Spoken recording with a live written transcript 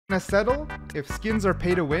Gonna settle if skins are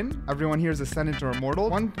pay to win. Everyone here is Ascendant or Immortal.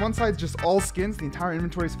 One side's just all skins. The entire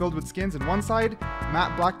inventory is filled with skins. And one side,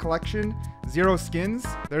 matte black collection, 0 skins.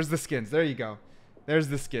 There's the skins. There you go. There's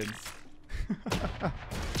the skins.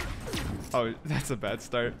 Oh, that's a bad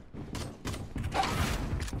start.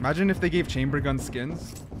 Imagine if they gave chamber gun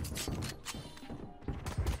skins.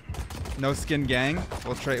 No skin gang.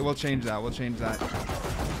 We'll change that. We'll change that.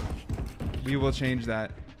 We will change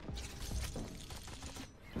that.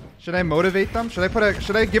 Should I motivate them? Should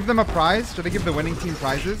I give them a prize? Should I give the winning team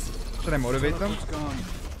prizes? Should I motivate them?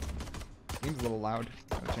 Seems a little loud.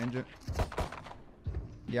 I'll change it.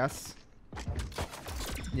 Yes.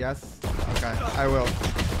 Yes. Okay, I will.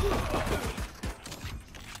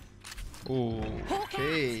 Ooh,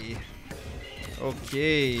 okay.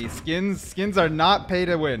 Okay. Skins are not pay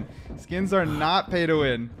to win. Skins are not pay to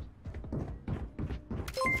win.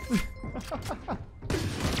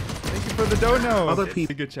 Thank you for the dono. Other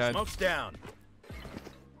people. Good chat. Smoke's down.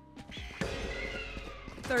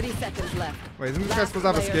 30 seconds left. Wait, isn't this guy supposed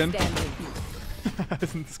to have a skin?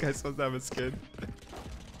 Isn't this guy supposed to have a skin?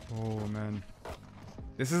 Oh man.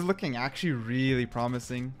 This is looking actually really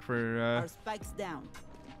promising for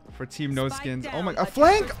team no skins. Oh my, a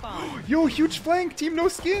flank! Yo, huge flank! Team no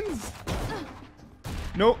skins!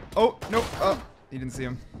 No, oh, no, oh. He didn't see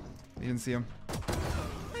him. He didn't see him.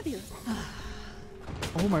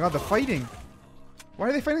 Oh my god, the fighting! Why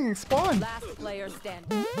are they fighting in spawn? Last player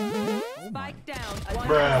standing. Spike down.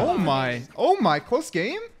 Oh my, oh my, close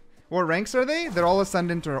game? What ranks are they? They're all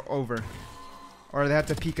Ascendant or over. Or they have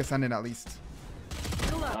to peak Ascendant at least.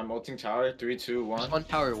 I'm ulting tower. 3, 2, 1. One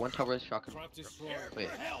tower is shotgun. Wait.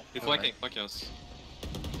 He's flanking us.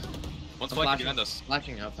 One's flanking behind us.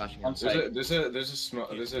 Flashing out. There's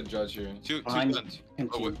a judge here. Two Behind. behind.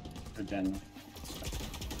 Oh, wait.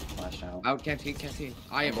 Flash out. Out, can't see.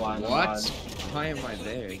 I am blind, what? Why am I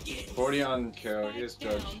there? 40 on kill. He is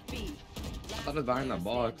judge. I thought it was behind that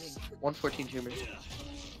box. 114 chambers.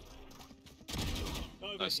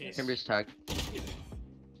 Nice. Chambers tagged.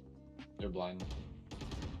 You're blind.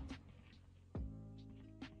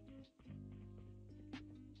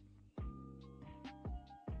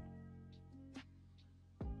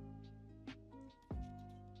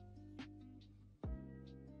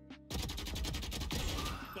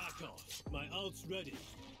 My ult's ready.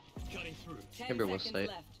 Cutting through. Chamber was sight.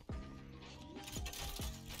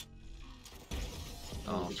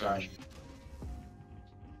 Oh gosh.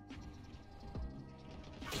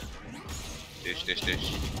 Dish.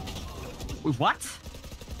 Wait, what?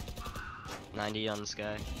 90 on the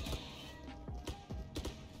sky.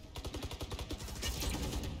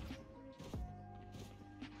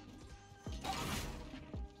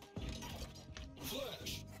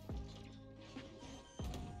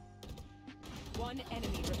 One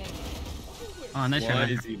enemy remaining. Oh, nice try. Why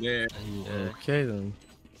is he there? Okay then.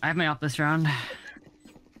 I have my op this round.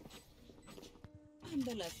 I'm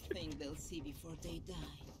the last thing they'll see before they die.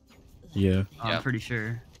 Yeah. I'm pretty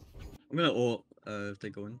sure. I'm gonna ult if they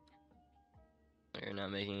go in. You're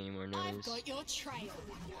not making any more noise.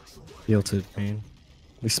 He ulted, man.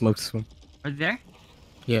 We smoked this one. Are they there?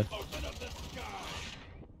 Yeah.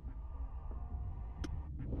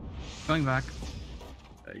 Going back.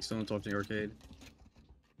 You still don't talk to the arcade.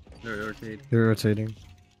 They're arcade. They're rotating.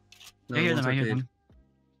 No, I hear them, one's I hear arcade. them.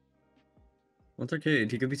 One's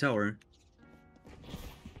arcade. He could be tower.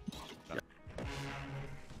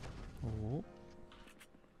 Oh.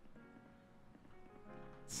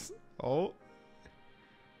 Oh.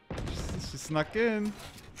 She snuck in.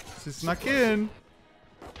 She snuck in.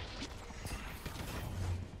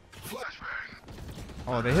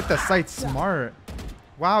 Oh, they hit the site smart.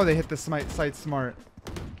 Wow, they hit the site smart.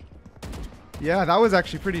 Yeah, that was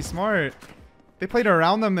actually pretty smart. They played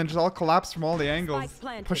around them and just all collapsed from all the angles.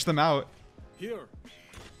 Push them out. Here.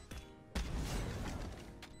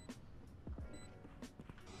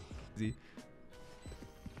 Easy.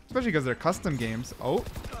 Especially because they're custom games. Oh.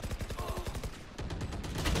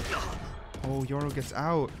 Oh, Yoro gets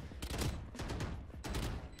out.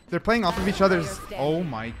 They're playing off of each other's. Oh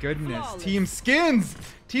my goodness. Team Skins!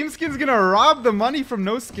 Team Skins gonna rob the money from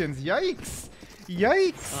no skins. Yikes.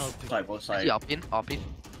 Yikes. Side, both side. Op in.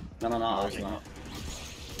 No, it's not.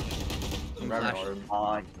 I'm grabbing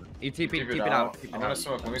hard. ETP, keep it out. I'm gonna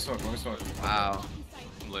smoke. Let me smoke. Wow.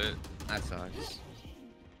 I'm lit. That sucks.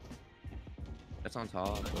 That's on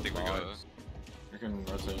top. I think we got. We can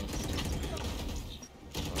rotate.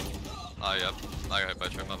 Ah, yep. I got hit by a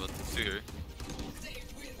trap, but 2 here.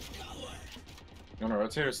 You wanna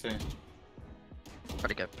rotate or stay? Try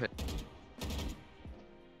to get pit.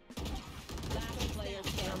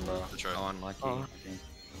 Amber. The trap. Oh, unlucky.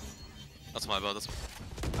 That's my bad. That's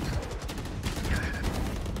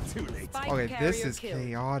Spike Okay, this carrier is killed.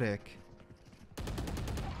 chaotic.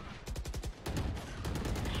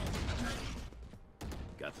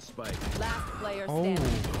 Got the spike. Last player Oh.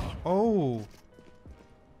 standing. Oh.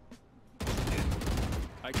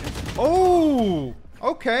 I can. Oh.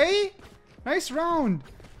 Okay. Nice round.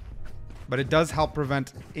 But it does help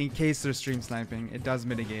prevent, in case there's stream sniping, it does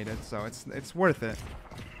mitigate it, so it's worth it.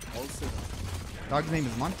 Also, Dog's name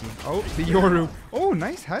is Monty. Oh, the Yoru. Oh,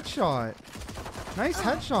 nice headshot. Nice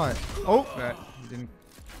headshot. Oh, didn't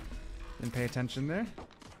pay attention there.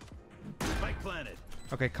 spike planted.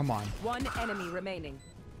 Okay, come on. One enemy remaining.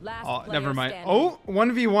 Last Oh, player never mind. standing. Oh,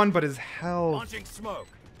 1v1, but his health. Launching smoke.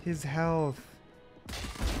 His health.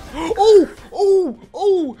 Oh, oh,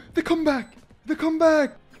 oh, the comeback. The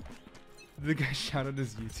comeback. The guy shouted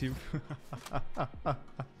his YouTube.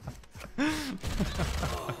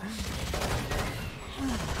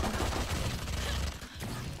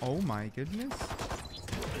 Oh my goodness.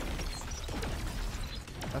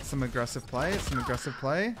 That's some aggressive play. Some aggressive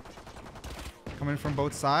play. Coming from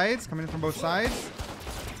both sides. Coming from both sides.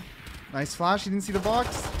 Nice flash. He didn't see the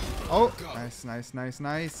box. Oh, nice, nice, nice,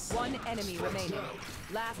 nice. One enemy remaining.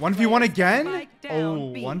 Last 1v1 player again? spike down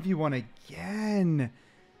Oh, B. 1v1 again.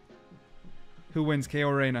 Who wins, KO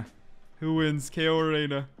or Reyna? Who wins, KO or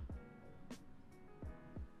Reyna?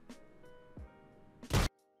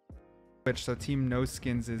 Which, so team no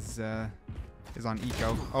skins is on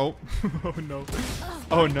eco. Oh, oh no.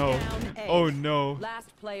 Oh no. Down A. Oh no.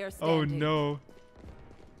 Last player standing. Oh no.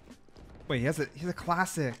 Wait, he's a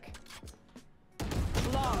classic.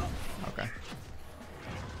 Flawless. Okay.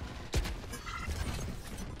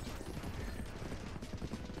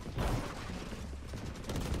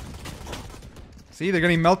 See, they're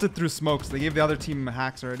getting melted through smokes. They gave the other team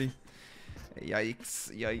hacks already.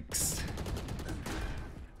 Yikes, yikes.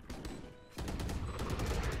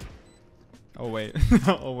 Oh wait.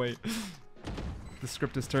 Oh wait. The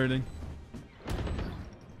script is turning.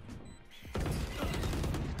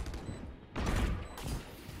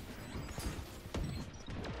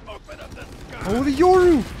 Oh, the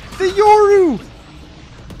Yoru! The Yoru!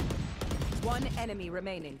 One enemy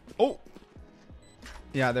remaining. Oh!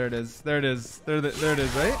 Yeah, there it is. There it is. There it is,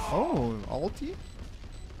 right? Oh, ulti?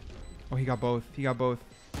 Oh, he got both. He got both.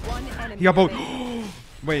 One enemy He got both. remaining.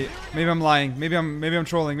 Wait, maybe I'm lying. Maybe I'm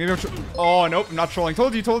trolling. Oh, nope, I'm not trolling.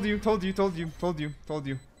 Told you. You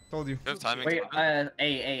have timing. Wait,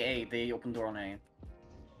 A. They opened door on A.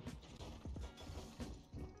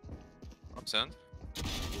 I'm sent.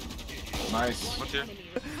 Nice. One here. Enemy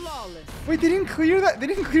is flawless. Wait, they didn't clear that? They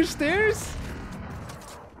didn't clear stairs?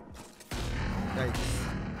 Yikes.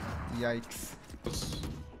 Yikes.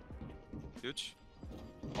 Huge.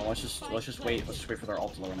 Oh, let's just wait. Let's just wait for their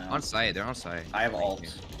ult to lower now. On site, they're on site. I have ult.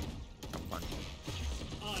 Have fun.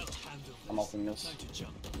 I'll handle I'm ulting this. Time to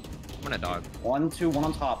jump. I'm gonna dog. 1, 2, 1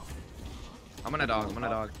 on top. I'm gonna dog.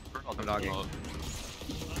 I'm dogging.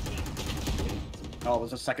 Oh,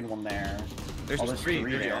 there's a second one there. There's Oh, just there's three.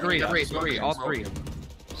 three there. Three. All three.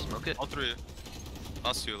 Smoke it. All three.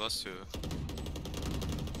 Last two. Nice.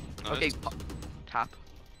 Okay, tap.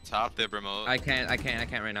 Tap there, Brimo. I can't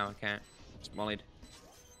right now. I can't. Just mollied.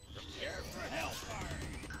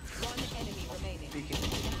 One enemy remaining.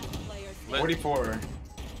 Last player standing. 44.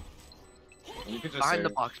 You could just Behind save. the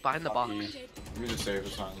box, behind the box. You could just save,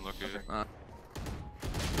 it's fine. Lucky.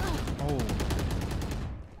 Oh.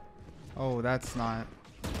 Oh, that's not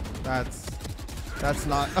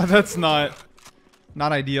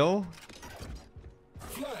not ideal.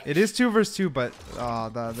 It is 2 versus 2, but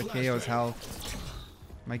the KO's health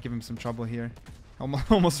might give him some trouble here.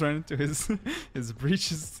 Almost ran into his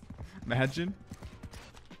breaches. Imagine.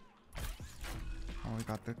 Oh, we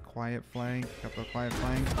got the quiet flank. Got the quiet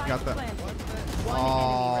flank. Spike Got the. planted. One enemy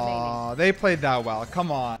remaining. Oh, they played that well.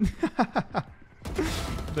 Come on.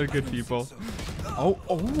 They're good people.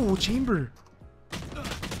 Oh, chamber.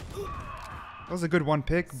 That was a good one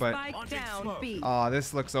pick, but Spike down B.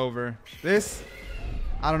 this looks over. This,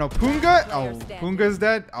 I don't know. Punga. Oh, Punga's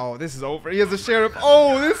dead. Oh, this is over. He has a sheriff.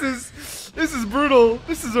 Oh, this is brutal.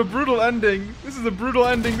 This is a brutal ending. This is a brutal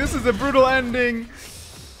ending.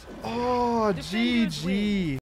 Oh, GG.